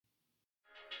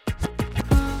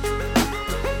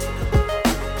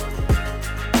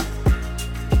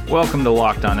Welcome to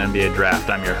Locked On NBA Draft.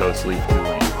 I'm your host, Leif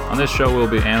Thulin. On this show, we'll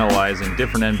be analyzing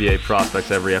different NBA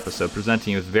prospects every episode,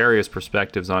 presenting you with various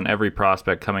perspectives on every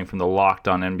prospect coming from the Locked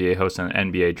On NBA hosts and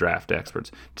NBA draft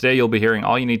experts. Today, you'll be hearing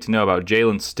all you need to know about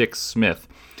Jalen Sticks Smith,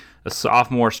 a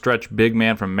sophomore stretch big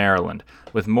man from Maryland.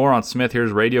 With more on Smith,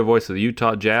 here's radio voice of the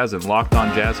Utah Jazz and Locked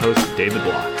On Jazz host David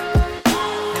Block.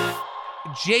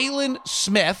 Jalen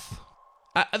Smith.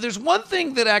 There's one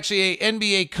thing that actually an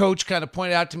NBA coach kind of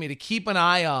pointed out to me to keep an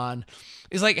eye on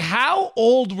is like how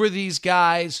old were these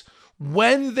guys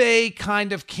when they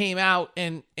kind of came out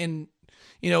and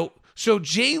so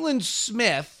Jalen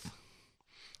Smith,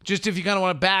 just if you kind of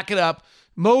want to back it up,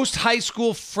 most high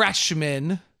school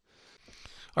freshmen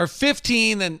are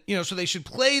 15 and so they should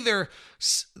play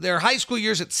their high school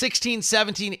years at 16,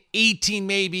 17, 18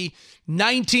 maybe,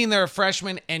 19 they're a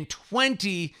freshman, and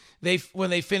 20 when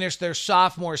they finish their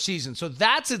sophomore season. So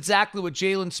that's exactly what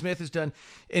Jalen Smith has done.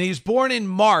 And he's born in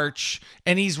March,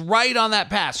 and he's right on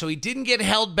that path. So he didn't get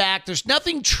held back. There's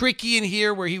nothing tricky in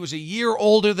here where he was a year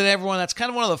older than everyone. That's kind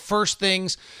of one of the first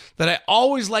things that I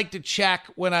always like to check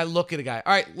when I look at a guy.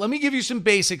 All right, let me give you some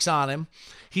basics on him.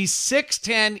 He's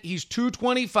 6'10", he's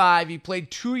 225. He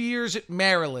played 2 years at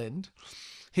Maryland.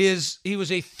 He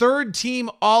was a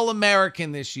third-team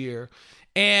All-American this year.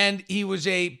 And he was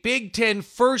a Big Ten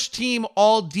first-team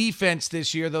all-defense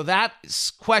this year, though that's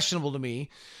questionable to me.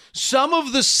 Some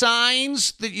of the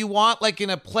signs that you want, like in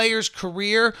a player's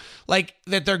career, like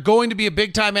that they're going to be a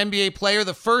big-time NBA player,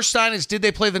 the first sign is, did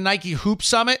they play the Nike Hoop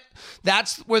Summit?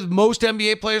 That's where most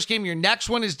NBA players came. Your next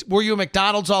one is, were you a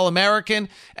McDonald's All-American?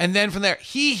 And then from there,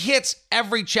 he hits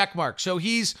every check mark. So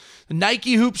he's the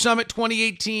Nike Hoop Summit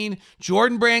 2018,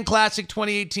 Jordan Brand Classic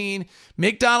 2018,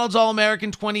 McDonald's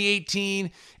All-American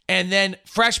 2018, and then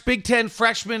fresh Big Ten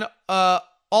freshman,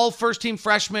 all first-team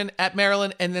freshman at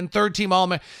Maryland, and then third-team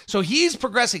All-American. So he's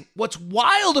progressing. What's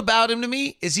wild about him to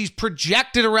me is he's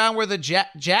projected around where the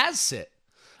Jazz sit.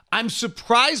 I'm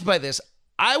surprised by this.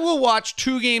 I will watch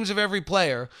 2 games of every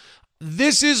player.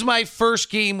 This is my first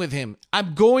game with him.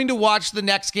 I'm going to watch the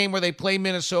next game where they play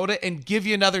Minnesota and give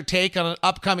you another take on an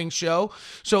upcoming show.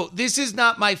 So this is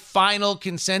not my final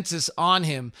consensus on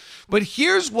him. But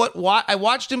here's what I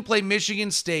watched him play Michigan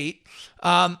State.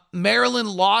 Maryland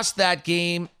lost that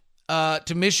game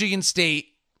to Michigan State.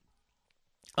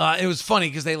 It was funny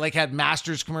because they had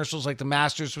Masters commercials, like the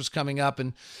Masters was coming up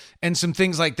and some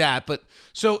things like that. But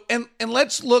so, and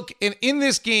let's look in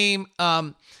this game,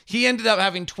 he ended up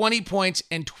having 20 points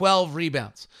and 12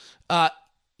 rebounds.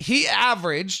 He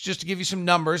averaged, just to give you some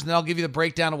numbers, and then I'll give you the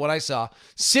breakdown of what I saw,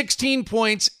 16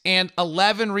 points and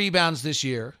 11 rebounds this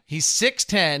year. He's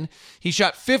 6'10". He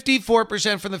shot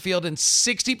 54% from the field and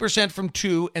 60% from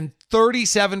 2 and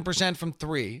 37% from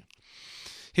 3.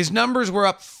 His numbers were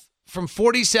up from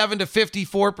 47 to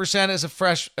 54% as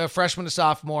a freshman to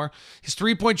sophomore. His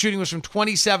three-point shooting was from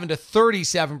 27 to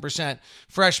 37%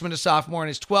 freshman to sophomore, and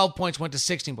his 12 points went to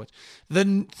 16 points.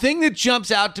 The thing that jumps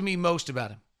out to me most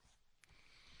about him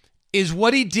is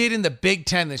what he did in the Big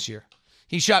Ten this year.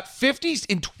 He shot 50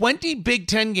 in 20 Big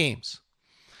Ten games.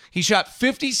 He shot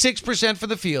 56% for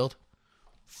the field,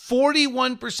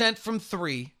 41% from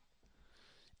 3.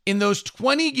 In those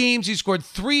 20 games, he scored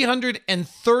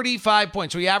 335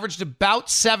 points. So he averaged about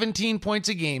 17 points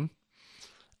a game.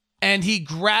 And he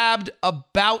grabbed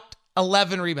about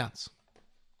 11 rebounds.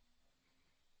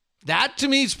 That, to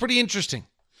me, is pretty interesting.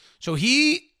 So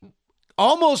he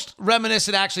almost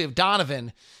reminiscent, actually, of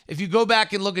Donovan. If you go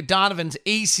back and look at Donovan's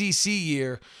ACC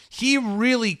year, he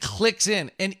really clicks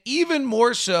in. And even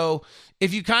more so,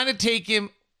 if you kind of take him,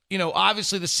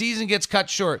 obviously the season gets cut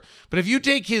short. But if you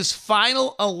take his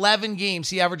final 11 games,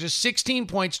 he averages 16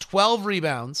 points, 12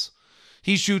 rebounds.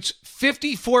 He shoots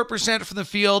 54% from the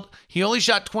field. He only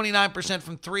shot 29%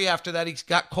 from 3 after that. He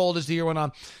got cold as the year went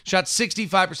on. Shot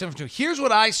 65% from 2. Here's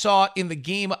what I saw in the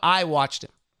game I watched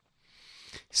him.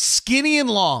 Skinny and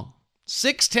long.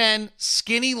 6'10",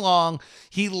 skinny, long.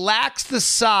 He lacks the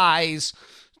size,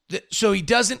 so he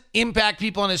doesn't impact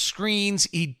people on his screens.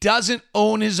 He doesn't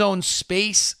own his own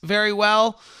space very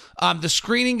well. The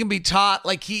screening can be taught.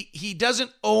 He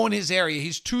doesn't own his area.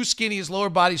 He's too skinny. His lower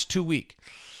body's too weak.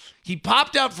 He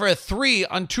popped out for a 3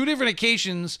 on 2 different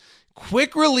occasions.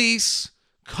 Quick release,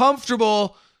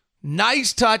 comfortable,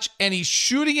 nice touch, and he's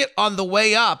shooting it on the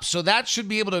way up, so that should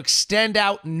be able to extend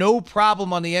out no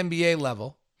problem on the NBA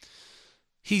level.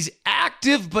 He's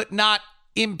active but not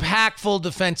impactful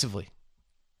defensively.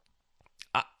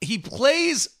 He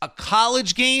plays a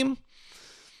college game.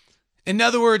 In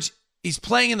other words, he's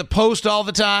playing in the post all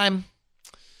the time.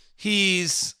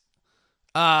 He's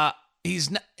not,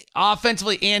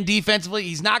 offensively and defensively.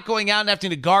 He's not going out and having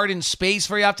to guard in space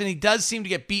very often. He does seem to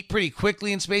get beat pretty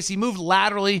quickly in space. He moved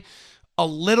laterally a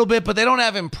little bit, but they don't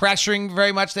have him pressuring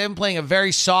very much. They have him playing a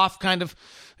very soft kind of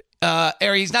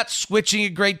area. He's not switching a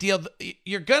great deal.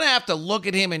 You're going to have to look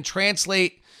at him and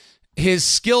translate his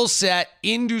skill set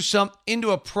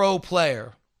into a pro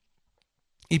player.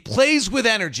 He plays with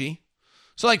energy.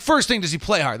 So, like, first thing, does he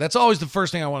play hard? That's always the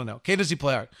first thing I want to know. Okay, does he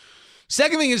play hard?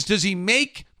 Second thing is, does he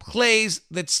make plays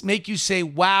that make you say,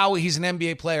 wow, he's an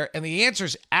NBA player? And the answer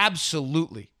is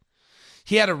absolutely.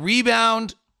 He had a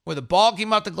rebound where the ball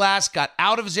came off the glass, got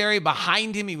out of his area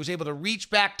behind him. He was able to reach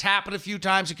back, tap it a few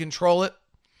times to control it.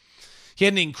 He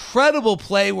had an incredible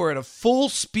play where at a full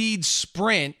speed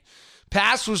sprint,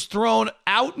 pass was thrown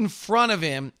out in front of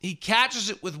him. He catches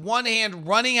it with one hand,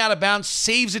 running out of bounds,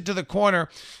 saves it to the corner.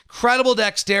 Incredible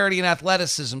dexterity and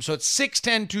athleticism. So at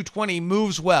 6'10", 220,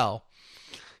 moves well.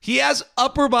 He has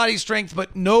upper body strength,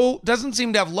 but doesn't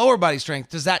seem to have lower body strength.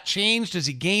 Does that change? Does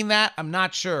he gain that? I'm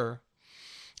not sure.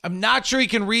 I'm not sure he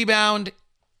can rebound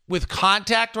with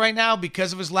contact right now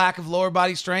because of his lack of lower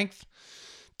body strength.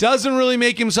 Doesn't really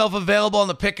make himself available on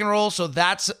the pick and roll, so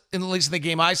that's, at least in the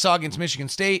game I saw against Michigan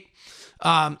State.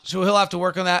 So he'll have to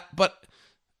work on that. But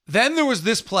then there was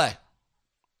this play.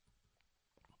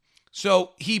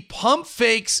 So he pump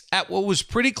fakes at what was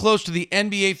pretty close to the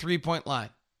NBA three-point line.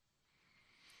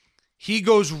 He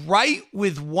goes right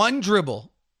with one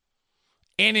dribble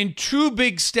and in two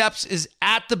big steps is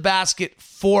at the basket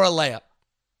for a layup.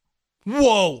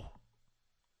 Whoa.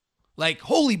 Like,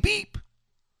 holy beep.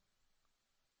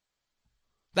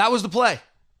 That was the play.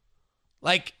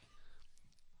 Like,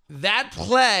 that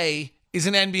play is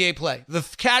an NBA play. The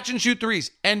catch and shoot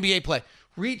threes, NBA play.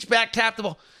 Reach back, tap the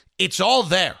ball. It's all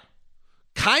there.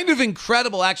 Kind of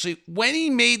incredible, actually. When he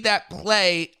made that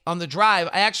play on the drive,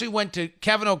 I actually went to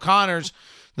Kevin O'Connor's,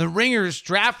 the Ringers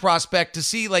draft prospect, to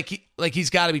see he's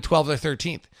got to be 12th or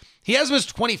 13th. He has him as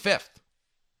 25th.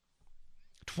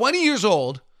 20 years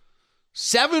old,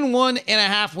 7'1" and a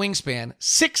half wingspan,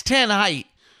 6'10" height,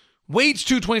 weighs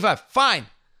 225. Fine.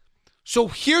 So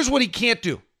here's what he can't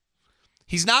do.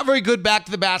 He's not very good back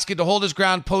to the basket to hold his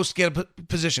ground, post, get a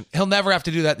position. He'll never have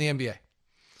to do that in the NBA.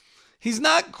 He's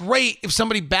not great if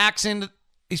somebody backs in.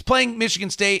 He's playing Michigan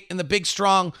State in the big,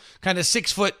 strong, kind of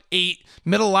 6'8"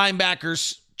 middle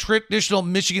linebackers, traditional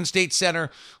Michigan State center,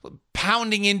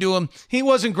 pounding into him. He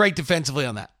wasn't great defensively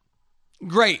on that.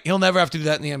 Great. He'll never have to do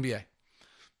that in the NBA.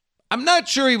 I'm not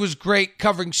sure he was great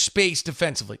covering space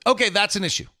defensively. Okay, that's an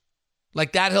issue.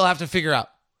 Like that he'll have to figure out.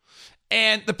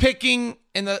 And the picking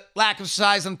and the lack of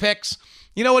size on picks,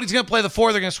 you know what? He's going to play the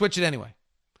four. They're going to switch it anyway.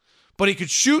 But he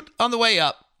could shoot on the way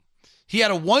up. He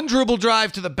had a one dribble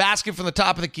drive to the basket from the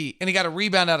top of the key, and he got a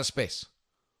rebound out of space.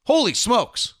 Holy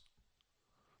smokes.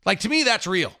 Like, to me, that's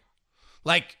real.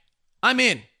 Like, I'm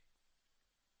in.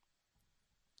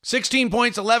 16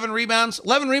 points, 11 rebounds.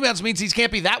 11 rebounds means he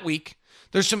can't be that weak.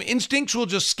 There's some instinctual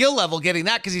just skill level getting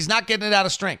that because he's not getting it out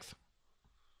of strength.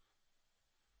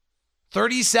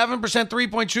 37%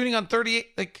 three-point shooting on 38.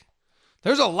 Like,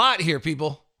 there's a lot here,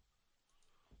 people.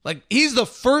 Like, he's the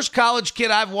first college kid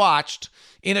I've watched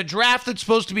in a draft that's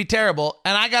supposed to be terrible,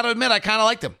 and I got to admit, I kind of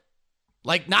liked him.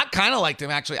 Like, not kind of liked him,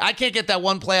 actually. I can't get that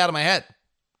one play out of my head.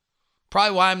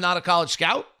 Probably why I'm not a college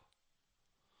scout.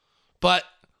 But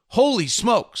holy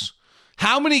smokes.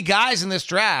 How many guys in this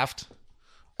draft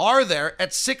are there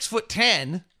at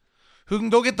 6'10" who can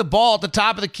go get the ball at the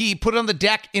top of the key, put it on the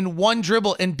deck in one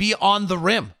dribble, and be on the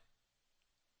rim?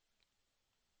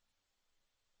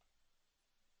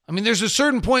 I mean, there's a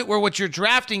certain point where what you're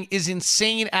drafting is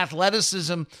insane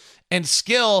athleticism and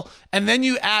skill, and then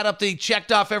you add up the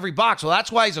checked off every box. Well,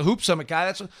 that's why he's a Hoop Summit guy.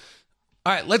 All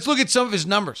right, let's look at some of his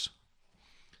numbers.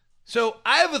 So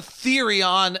I have a theory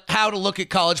on how to look at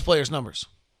college players' numbers.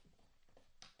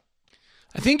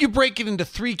 I think you break it into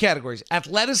three categories: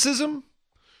 athleticism,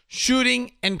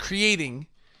 shooting, and creating.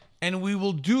 And we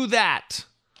will do that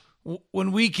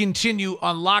when we continue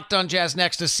on Locked On Jazz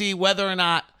next to see whether or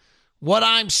not what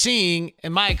I'm seeing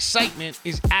and my excitement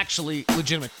is actually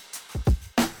legitimate.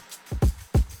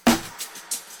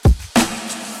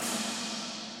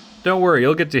 Don't worry,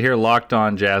 you'll get to hear Locked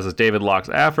On Jazz's David Locke's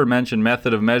aforementioned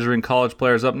method of measuring college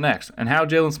players up next, and how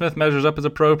Jalen Smith measures up as a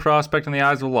pro prospect in the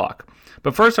eyes of Locke.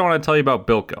 But first, I want to tell you about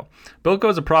BuiltGo. BuiltGo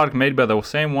is a product made by the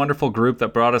same wonderful group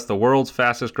that brought us the world's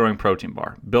fastest growing protein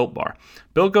bar, Built Bar.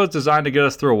 BuiltGo is designed to get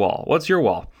us through a wall. What's your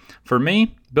wall? For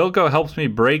me, BuiltGo helps me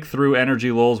break through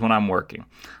energy lulls when I'm working.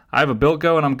 I have a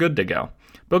BuiltGo and I'm good to go.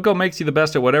 BuiltGo makes you the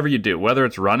best at whatever you do, whether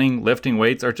it's running, lifting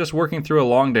weights, or just working through a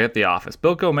long day at the office.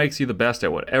 BuiltGo makes you the best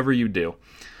at whatever you do.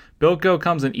 Built Go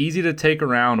comes in easy to take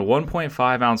around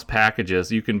 1.5 ounce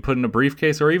packages you can put in a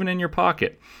briefcase or even in your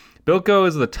pocket. Built Go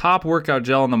is the top workout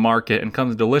gel on the market and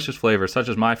comes in delicious flavors such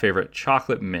as my favorite,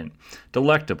 chocolate mint.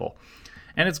 Delectable.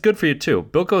 And it's good for you too.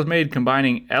 Built Go is made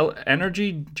combining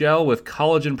energy gel with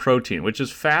collagen protein, which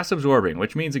is fast absorbing,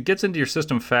 which means it gets into your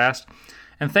system fast.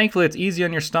 And thankfully, it's easy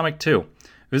on your stomach too.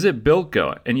 Visit Built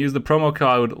Go and use the promo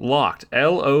code LOCKED,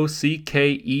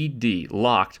 LOCKED,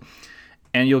 LOCKED,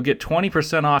 and you'll get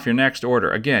 20% off your next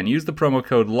order. Again, use the promo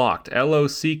code LOCKED,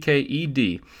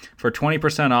 LOCKED, for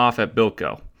 20% off at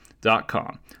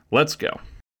BuiltGo.com. Let's go.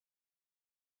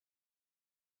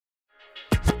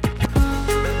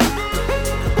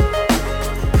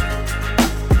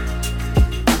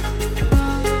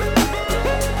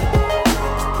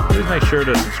 Please make sure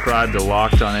to subscribe to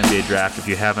Locked On NBA Draft if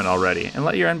you haven't already, and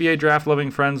let your NBA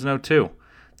draft-loving friends know too.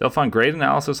 They'll find great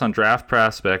analysis on draft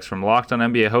prospects from Locked On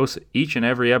NBA hosts each and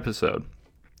every episode.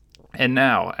 And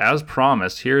now, as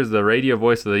promised, here's the radio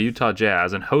voice of the Utah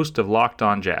Jazz and host of Locked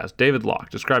On Jazz, David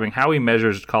Locke, describing how he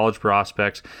measures college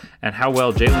prospects and how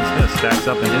well Jalen Smith stacks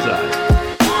up in his eyes.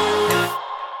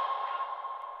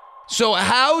 So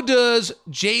how does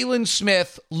Jalen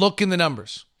Smith look in the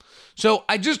numbers? So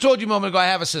I just told you a moment ago I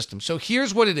have a system. So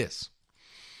here's what it is.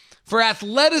 For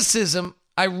athleticism,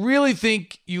 I really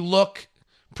think you look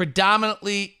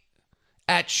predominantly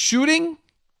at shooting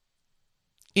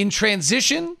in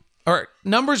transition, or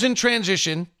numbers in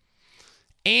transition,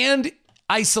 and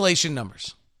isolation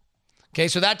numbers. Okay,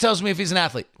 so that tells me if he's an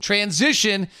athlete.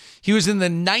 Transition, he was in the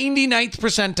 99th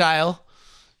percentile.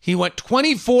 He went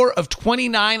 24 of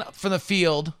 29 from the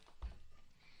field.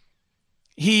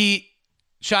 He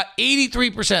shot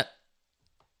 83%.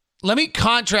 Let me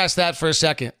contrast that for a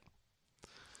second.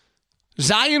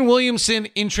 Zion Williamson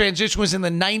in transition was in the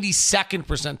 92nd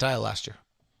percentile last year.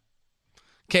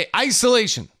 Okay,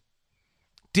 isolation.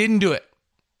 Didn't do it.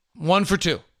 1 for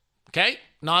 2. Okay,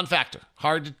 non-factor.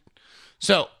 Hard to...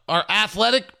 So our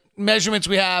athletic measurements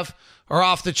we have are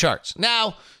off the charts.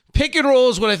 Now, pick and roll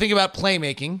is what I think about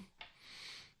playmaking.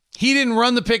 He didn't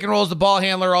run the pick and roll as the ball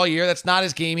handler all year. That's not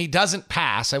his game. He doesn't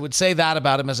pass. I would say that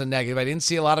about him as a negative. I didn't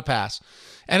see a lot of pass.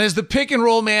 And as the pick and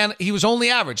roll man, he was only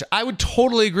average. I would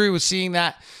totally agree with seeing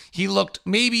that. He looked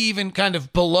maybe even kind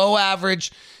of below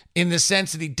average in the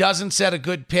sense that he doesn't set a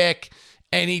good pick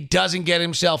and he doesn't get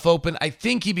himself open. I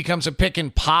think he becomes a pick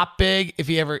and pop big if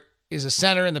he ever is a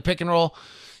center in the pick and roll.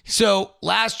 So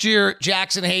last year,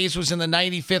 Jackson Hayes was in the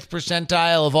 95th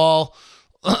percentile of all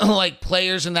like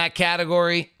players in that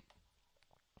category.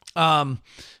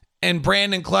 And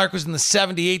Brandon Clark was in the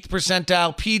 78th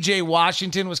percentile. PJ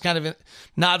Washington was kind of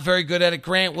not very good at it.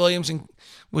 Grant Williams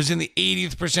was in the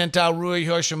 80th percentile. Rui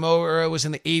Hachimura was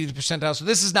in the 80th percentile. So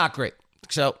this is not great.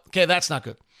 So, okay, that's not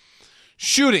good.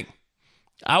 Shooting.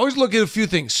 I always look at a few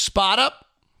things. Spot up,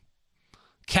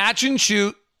 catch and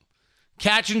shoot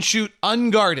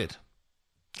unguarded.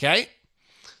 Okay?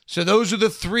 So those are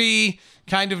the three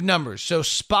kind of numbers. So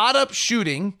spot up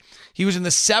shooting, he was in the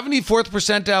 74th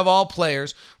percentile of all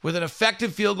players with an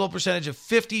effective field goal percentage of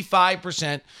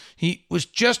 55%. He was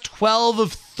just 12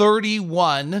 of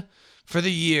 31 for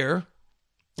the year.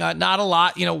 Not a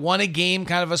lot, one a game,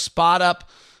 kind of a spot up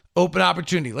open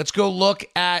opportunity. Let's go look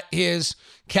at his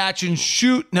catch and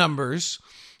shoot numbers.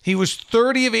 He was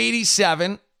 30 of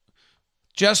 87,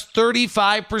 just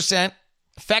 35%.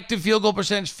 Effective field goal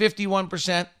percentage,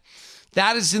 51%.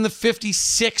 That is in the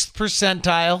 56th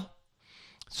percentile.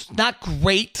 It's not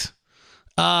great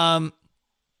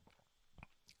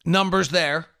numbers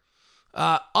there.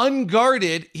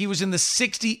 Unguarded, he was in the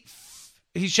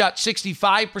he shot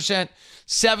 65%,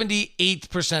 78th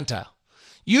percentile.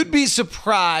 You'd be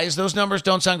surprised, those numbers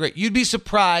don't sound great. You'd be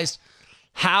surprised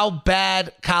how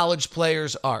bad college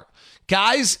players are.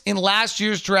 Guys in last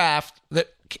year's draft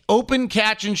that open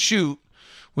catch and shoot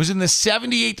was in the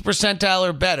 78th percentile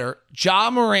or better.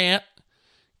 Ja Morant,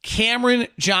 Cameron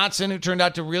Johnson, who turned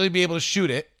out to really be able to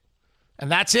shoot it. And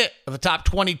that's it of the top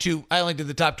 22. I only did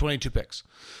the top 22 picks.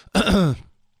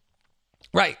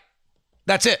 Right.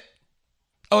 That's it.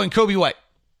 Oh, and Kobe White.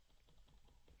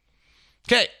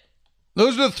 Okay.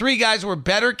 Those are the three guys who were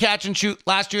better catch and shoot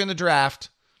last year in the draft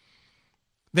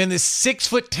than this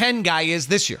 6'10" guy is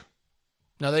this year.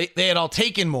 Now, they had all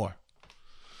taken more.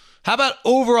 How about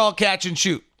overall catch and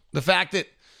shoot? The fact that,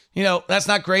 that's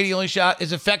not great. He only shot,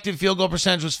 his effective field goal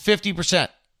percentage was 50%.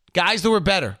 Guys that were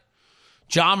better.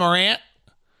 Ja Morant,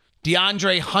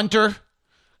 DeAndre Hunter,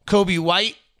 Kobe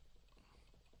White,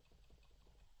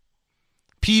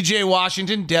 PJ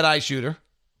Washington, dead-eye shooter,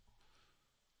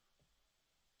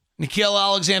 Nickeil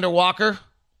Alexander-Walker,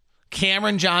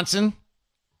 Cameron Johnson,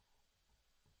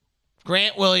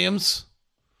 Grant Williams,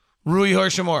 Rui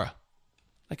Hachimura.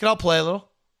 They could all play a little.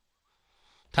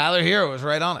 Tyler Hero was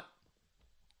right on it.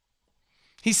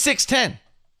 He's 6'10".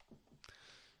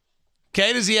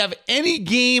 Okay, does he have any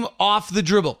game off the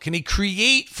dribble? Can he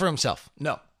create for himself?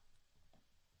 No.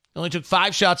 He only took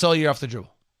 5 shots all year off the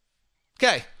dribble.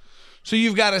 Okay, so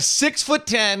you've got a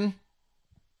 6'10",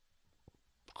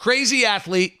 crazy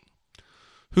athlete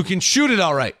who can shoot it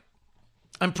all right.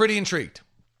 I'm pretty intrigued.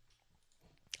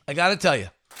 I got to tell you,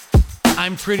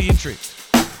 I'm pretty intrigued.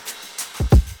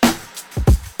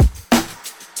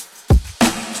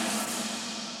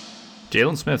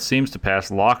 Jalen Smith seems to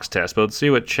pass Locke's test, but let's see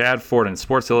what Chad Ford and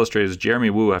Sports Illustrated's Jeremy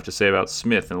Woo have to say about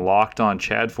Smith and Locked On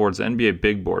Chad Ford's NBA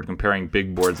Big Board, comparing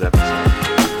Big Board's episode.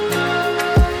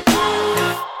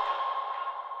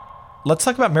 Let's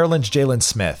talk about Maryland's Jalen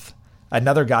Smith,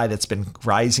 another guy that's been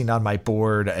rising on my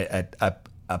board,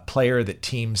 a player that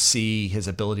teams see his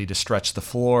ability to stretch the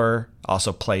floor,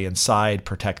 also play inside,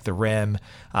 protect the rim,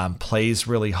 plays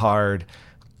really hard.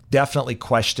 Definitely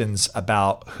questions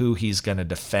about who he's going to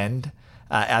defend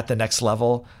at the next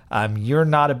level. You're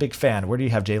not a big fan. Where do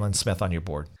you have Jalen Smith on your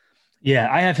board? Yeah,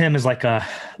 I have him as like a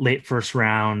late first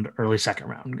round, early second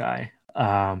round guy.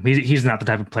 He's not the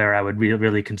type of player I would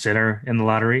really consider in the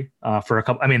lottery for a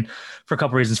couple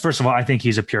reasons. First of all, I think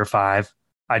he's a pure 5.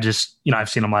 I've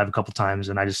seen him live a couple times,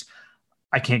 and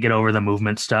I can't get over the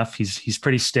movement stuff. He's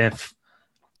pretty stiff.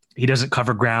 He doesn't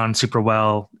cover ground super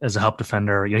well as a help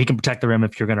defender. He can protect the rim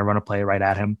if you're going to run a play right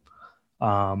at him.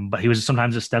 But he was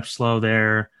sometimes a step slow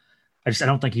there. I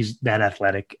don't think he's that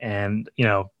athletic. And,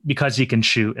 because he can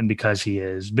shoot and because he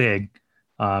is big,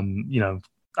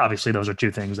 obviously those are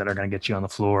two things that are going to get you on the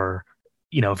floor.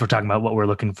 If we're talking about what we're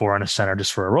looking for in a center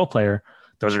just for a role player,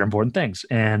 those are important things.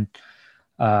 And,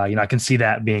 I can see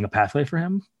that being a pathway for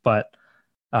him. But,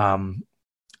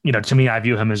 to me, I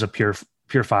view him as a pure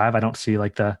 5. I don't see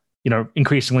like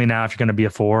increasingly now, if you're going to be a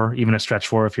 4, even a stretch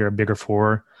 4, if you're a bigger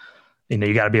 4,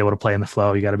 you got to be able to play in the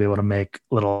flow. You got to be able to make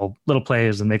little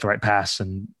plays and make the right pass.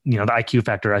 And, the IQ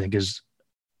factor, I think, is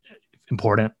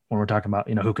important when we're talking about,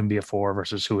 who can be a 4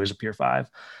 versus who is a pure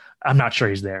 5. I'm not sure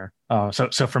he's there.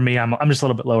 So for me, I'm just a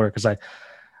little bit lower because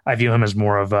I view him as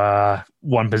more of a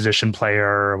one position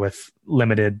player with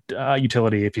limited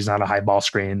utility if he's not a high ball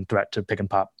screen threat to pick and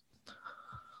pop.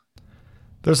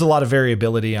 There's a lot of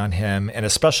variability on him, and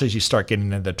especially as you start getting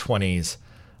into the 20s,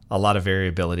 a lot of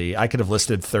variability. I could have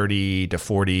listed 30 to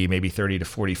 40, maybe 30 to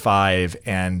 45,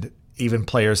 and even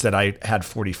players that I had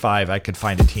 45, I could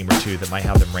find a team or two that might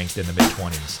have them ranked in the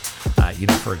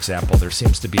mid-20s. For example, there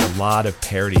seems to be a lot of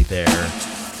parity there.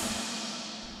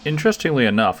 Interestingly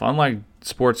enough, unlike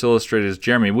Sports Illustrated's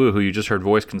Jeremy Woo, who you just heard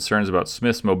voice concerns about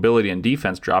Smith's mobility and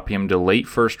defense, dropping him to late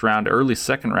first round, early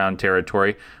second round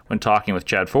territory when talking with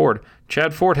Chad Ford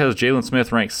has Jalen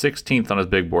Smith ranked 16th on his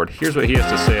big board. Here's what he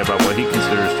has to say about what he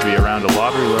considers to be around a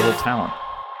lottery-level talent.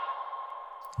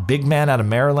 Big man out of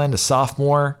Maryland, a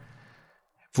sophomore.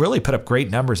 Really put up great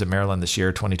numbers at Maryland this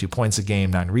year, 22 points a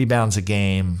game, 9 rebounds a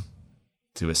game,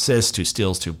 2 assists, 2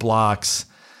 steals, 2 blocks.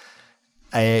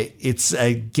 It's,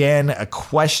 again, a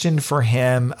question for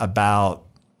him about,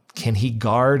 can he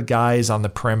guard guys on the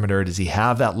perimeter? Does he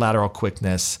have that lateral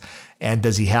quickness? And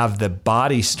does he have the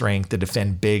body strength to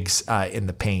defend bigs in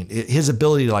the paint? His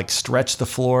ability to stretch the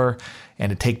floor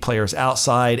and to take players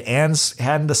outside and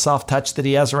the soft touch that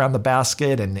he has around the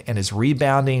basket and his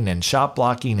rebounding and shot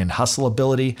blocking and hustle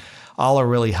ability all are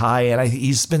really high. And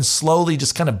he's been slowly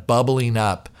just kind of bubbling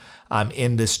up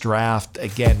in this draft,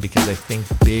 again, because I think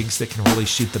bigs that can really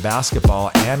shoot the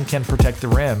basketball and can protect the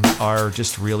rim are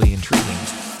just really intriguing.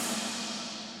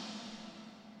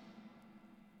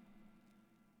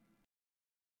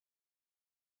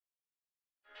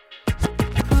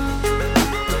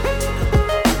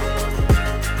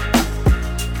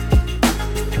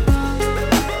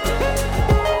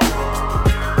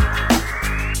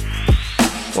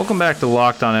 Welcome back to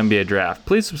Locked On NBA Draft.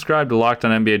 Please subscribe to Locked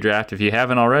On NBA Draft if you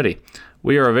haven't already.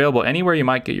 We are available anywhere you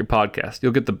might get your podcast.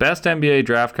 You'll get the best NBA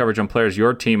draft coverage on players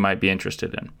your team might be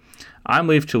interested in. I'm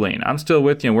Leif Tulane. I'm still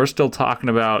with you, and we're still talking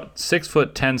about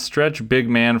 6'10" stretch big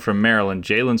man from Maryland,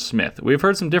 Jalen Smith. We've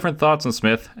heard some different thoughts on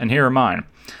Smith, and here are mine.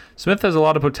 Smith has a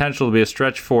lot of potential to be a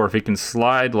stretch 4 if he can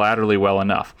slide laterally well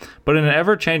enough. But in an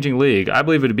ever-changing league, I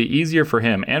believe it would be easier for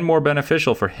him and more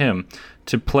beneficial for him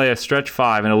to play a stretch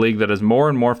 5 in a league that is more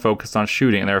and more focused on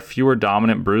shooting, and there are fewer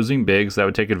dominant bruising bigs that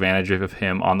would take advantage of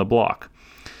him on the block.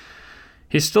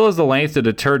 He still has the length to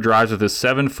deter drives with his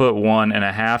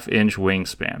 7'1.5"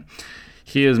 wingspan.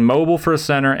 He is mobile for a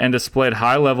center and displayed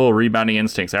high-level rebounding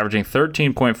instincts, averaging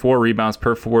 13.4 rebounds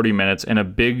per 40 minutes in a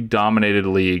big dominated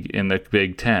league in the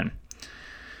Big Ten.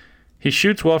 He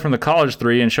shoots well from the college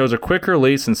three and shows a quick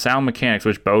release and sound mechanics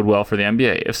which bode well for the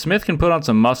NBA. If Smith can put on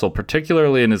some muscle,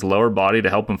 particularly in his lower body to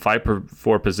help him fight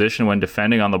for position when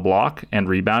defending on the block and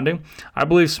rebounding, I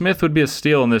believe Smith would be a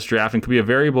steal in this draft and could be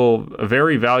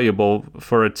very valuable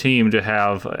for a team to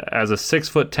have as a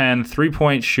 6'10",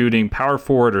 3-point shooting power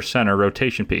forward or center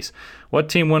rotation piece. What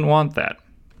team wouldn't want that?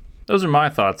 Those are my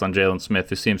thoughts on Jalen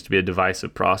Smith, who seems to be a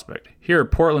divisive prospect. Here are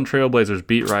Portland Trail Blazers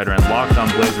beat writer and Locked On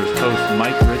Blazers host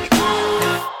Mike Richmond.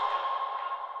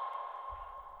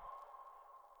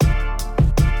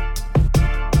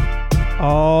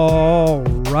 All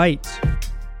right.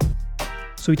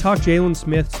 So we talked Jalen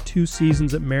Smith's 2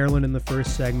 seasons at Maryland in the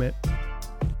first segment.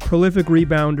 Prolific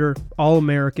rebounder,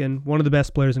 All-American, one of the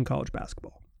best players in college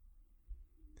basketball.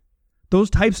 Those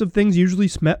types of things usually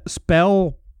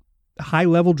spell a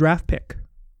high-level draft pick.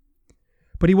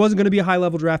 But he wasn't going to be a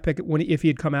high-level draft pick if he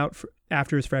had come out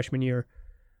after his freshman year.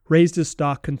 Raised his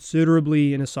stock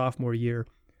considerably in his sophomore year.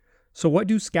 So what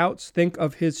do scouts think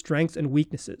of his strengths and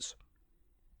weaknesses?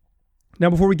 Now,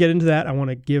 before we get into that, I want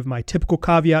to give my typical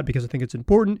caveat because I think it's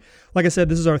important. Like I said,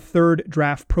 this is our 3rd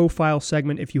draft profile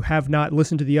segment. If you have not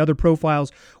listened to the other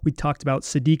profiles, we talked about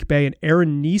Saddiq Bey and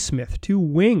Aaron Nesmith, 2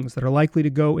 wings that are likely to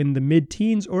go in the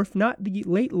mid-teens or if not the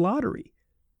late lottery.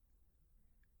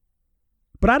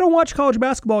 But I don't watch college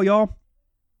basketball, y'all.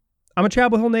 I'm a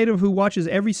Chapel Hill native who watches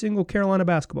every single Carolina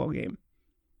basketball game.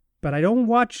 But I don't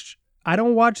watch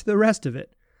the rest of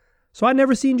it. So I've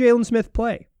never seen Jalen Smith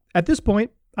play. At this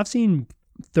point, I've seen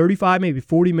 35, maybe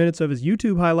 40 minutes of his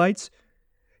YouTube highlights.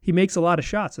 He makes a lot of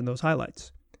shots in those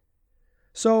highlights.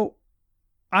 So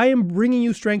I am bringing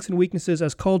you strengths and weaknesses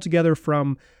as called together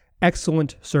from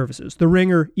excellent services. The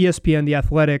Ringer, ESPN, The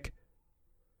Athletic.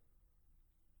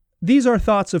 These are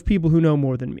thoughts of people who know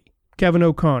more than me. Kevin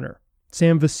O'Connor,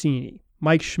 Sam Vecini,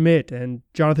 Mike Schmidt, and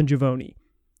Jonathan Givony.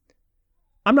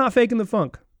 I'm not faking the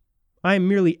funk. I am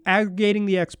merely aggregating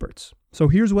the experts. So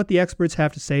here's what the experts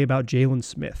have to say about Jalen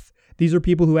Smith. These are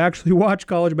people who actually watch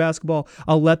college basketball.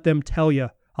 I'll let them tell you.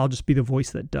 I'll just be the voice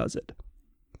that does it.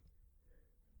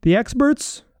 The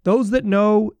experts, those that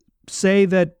know, say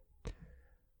that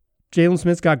Jalen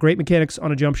Smith's got great mechanics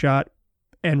on a jump shot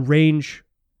and range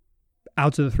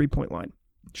out to the 3-point line.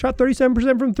 Shot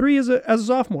 37% from 3 as a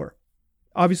sophomore.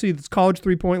 Obviously, it's college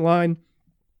 3-point line,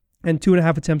 and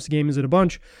 2.5 attempts a game isn't a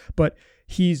bunch, but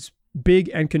he's big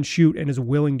and can shoot and is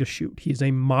willing to shoot. He's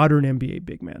a modern NBA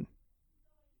big man.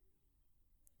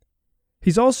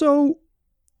 He's also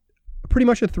pretty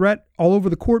much a threat all over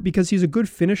the court because he's a good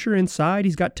finisher inside.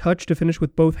 He's got touch to finish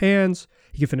with both hands.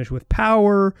 He can finish with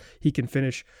power. He can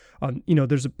finish on,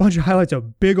 there's a bunch of highlights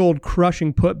of big old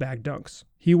crushing putback dunks.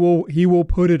 He will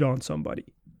put it on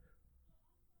somebody.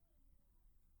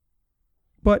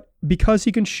 But because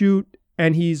he can shoot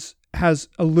and has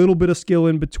a little bit of skill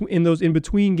in those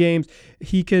in-between games,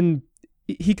 he can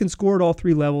score at all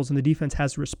 3 levels, and the defense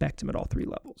has to respect him at all 3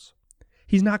 levels.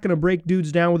 He's not going to break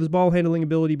dudes down with his ball handling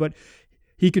ability, but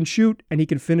he can shoot and he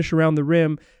can finish around the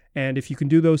rim, and if you can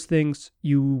do those things,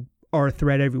 you are a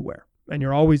threat everywhere, and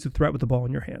you're always a threat with the ball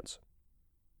in your hands.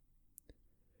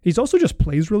 He's also just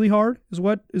plays really hard, is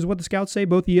what the scouts say.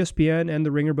 Both ESPN and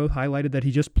The Ringer both highlighted that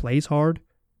he just plays hard.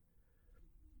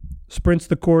 Sprints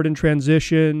the court in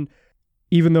transition.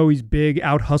 Even though he's big,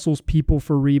 out-hustles people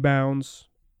for rebounds.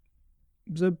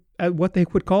 He's what they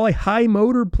would call a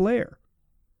high-motor player.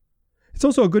 It's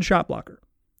also a good shot blocker.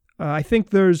 I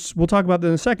think we'll talk about that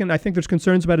in a second, I think there's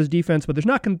concerns about his defense, but there's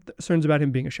not concerns about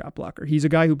him being a shot blocker. He's a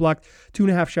guy who blocked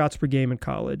 2.5 shots per game in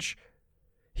college.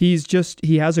 He has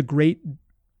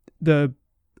the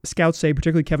scouts say,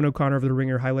 particularly Kevin O'Connor of The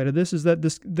Ringer highlighted this, is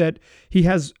that he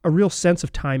has a real sense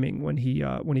of timing when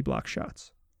he blocks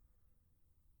shots.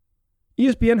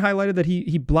 ESPN highlighted that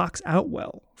he blocks out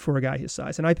well for a guy his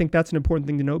size, and I think that's an important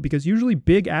thing to note because usually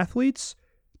big athletes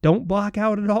don't block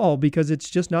out at all because it's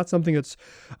just not something that's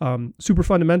super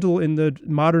fundamental in the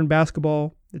modern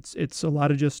basketball. It's a lot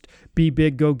of just be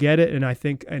big, go get it, and I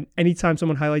think anytime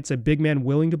someone highlights a big man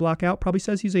willing to block out, probably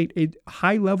says he's a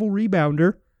high-level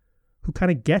rebounder who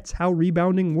kind of gets how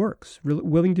rebounding works,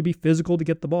 willing to be physical to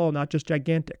get the ball, not just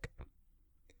gigantic.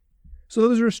 So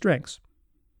those are his strengths.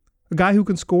 A guy who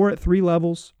can score at 3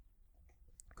 levels,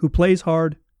 who plays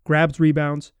hard, grabs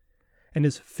rebounds, and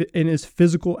is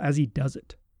physical as he does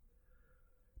it.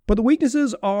 But the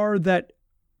weaknesses are that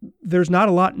there's not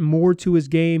a lot more to his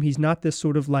game. He's not this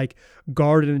sort of like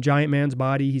guard in a giant man's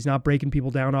body. He's not breaking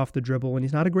people down off the dribble, and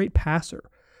he's not a great passer.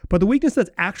 But the weakness that's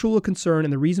actual a concern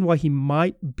and the reason why he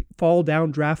might fall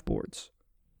down draft boards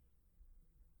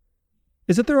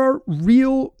is that there are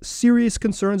real serious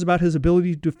concerns about his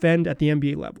ability to defend at the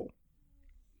NBA level.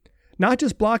 Not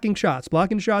just blocking shots.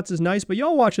 Blocking shots is nice, but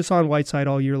y'all watch Hassan Whiteside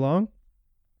all year long.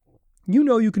 You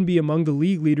know you can be among the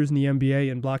league leaders in the NBA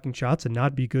in blocking shots and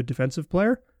not be a good defensive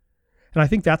player. And I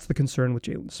think that's the concern with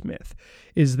Jalen Smith,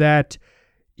 is that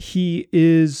he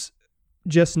is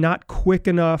just not quick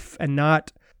enough and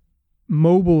not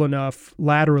mobile enough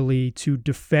laterally to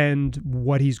defend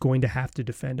what he's going to have to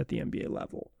defend at the NBA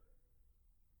level.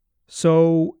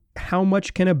 So how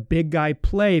much can a big guy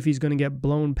play if he's going to get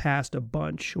blown past a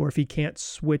bunch or if he can't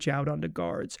switch out onto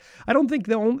guards? I don't think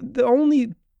the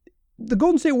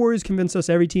Golden State Warriors convinced us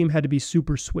every team had to be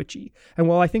super switchy. And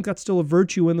while I think that's still a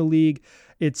virtue in the league,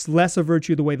 it's less a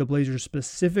virtue the way the Blazers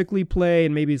specifically play,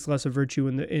 and maybe it's less a virtue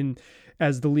in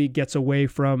as the league gets away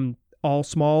from all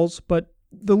smalls. But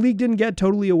the league didn't get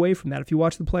totally away from that. If you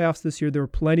watch the playoffs this year, there were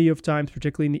plenty of times,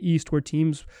 particularly in the East, where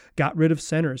teams got rid of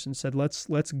centers and said,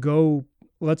 let's go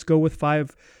with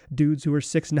 5 dudes who are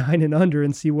 6'9" and under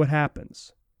and see what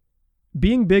happens.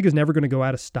 Being big is never going to go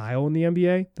out of style in the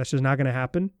NBA. That's just not going to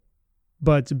happen.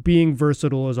 But being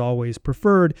versatile is always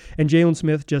preferred, and Jalen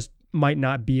Smith just might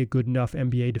not be a good enough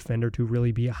NBA defender to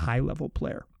really be a high-level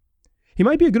player. He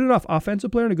might be a good enough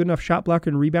offensive player and a good enough shot blocker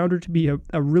and rebounder to be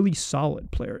a really solid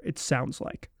player, it sounds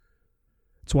like.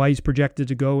 That's why he's projected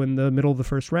to go in the middle of the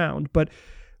first round. But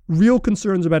real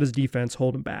concerns about his defense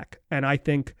hold him back. And I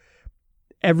think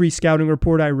every scouting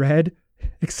report I read,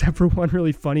 except for one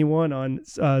really funny one on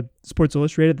Sports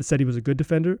Illustrated that said he was a good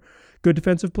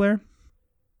defensive player.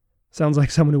 Sounds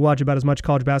like someone who watched about as much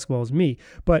college basketball as me.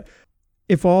 But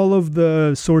if all of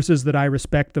the sources that I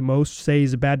respect the most say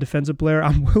he's a bad defensive player,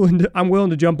 I'm willing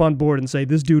to jump on board and say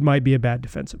this dude might be a bad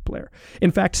defensive player.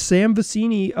 In fact, Sam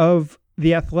Vecenie of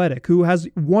The Athletic, who has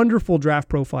wonderful draft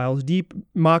profiles, deep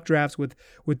mock drafts with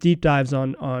deep dives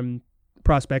on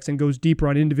prospects and goes deeper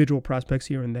on individual prospects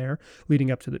here and there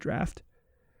leading up to the draft,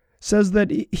 says that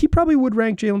he probably would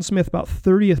rank Jalen Smith about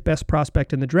 30th best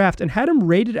prospect in the draft and had him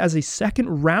rated as a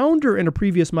second rounder in a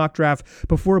previous mock draft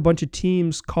before a bunch of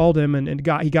teams called him and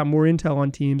he got more intel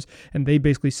on teams, and they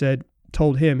basically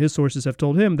told him, his sources have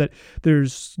told him, that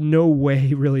there's no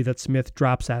way really that Smith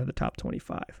drops out of the top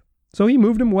 25. So he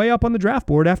moved him way up on the draft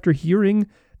board after hearing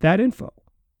that info.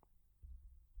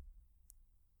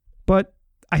 But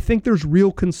I think there's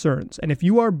real concerns, and if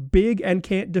you are big and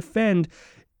can't defend,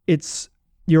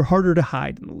 you're harder to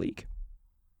hide in the league.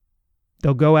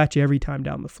 They'll go at you every time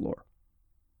down the floor.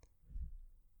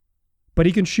 But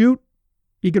he can shoot,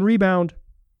 he can rebound,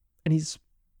 and he's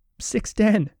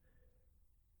 6'10".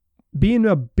 Being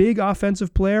a big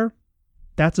offensive player,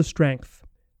 that's a strength.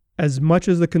 As much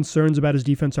as the concerns about his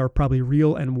defense are probably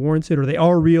real and warranted, or they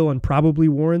are real and probably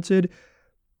warranted,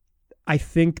 I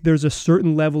think there's a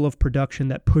certain level of production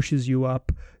that pushes you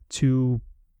up to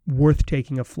worth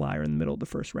taking a flyer in the middle of the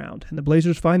first round. And the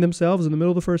Blazers find themselves in the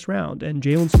middle of the first round, and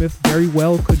Jalen Smith very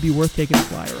well could be worth taking a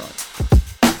flyer on.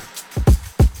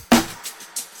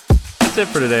 That's it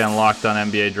for today on Locked On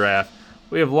NBA Draft.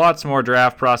 We have lots more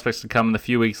draft prospects to come in the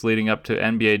few weeks leading up to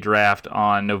NBA Draft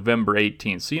on November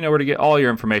 18th, so you know where to get all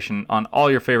your information on all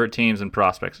your favorite teams and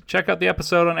prospects. Check out the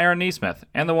episode on Aaron Nesmith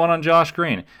and the one on Josh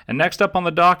Green. And next up on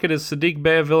the docket is Saddiq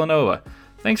Bey of Villanova.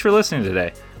 Thanks for listening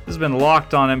today. This has been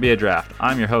Locked On NBA Draft.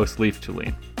 I'm your host, Leif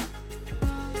Tulane.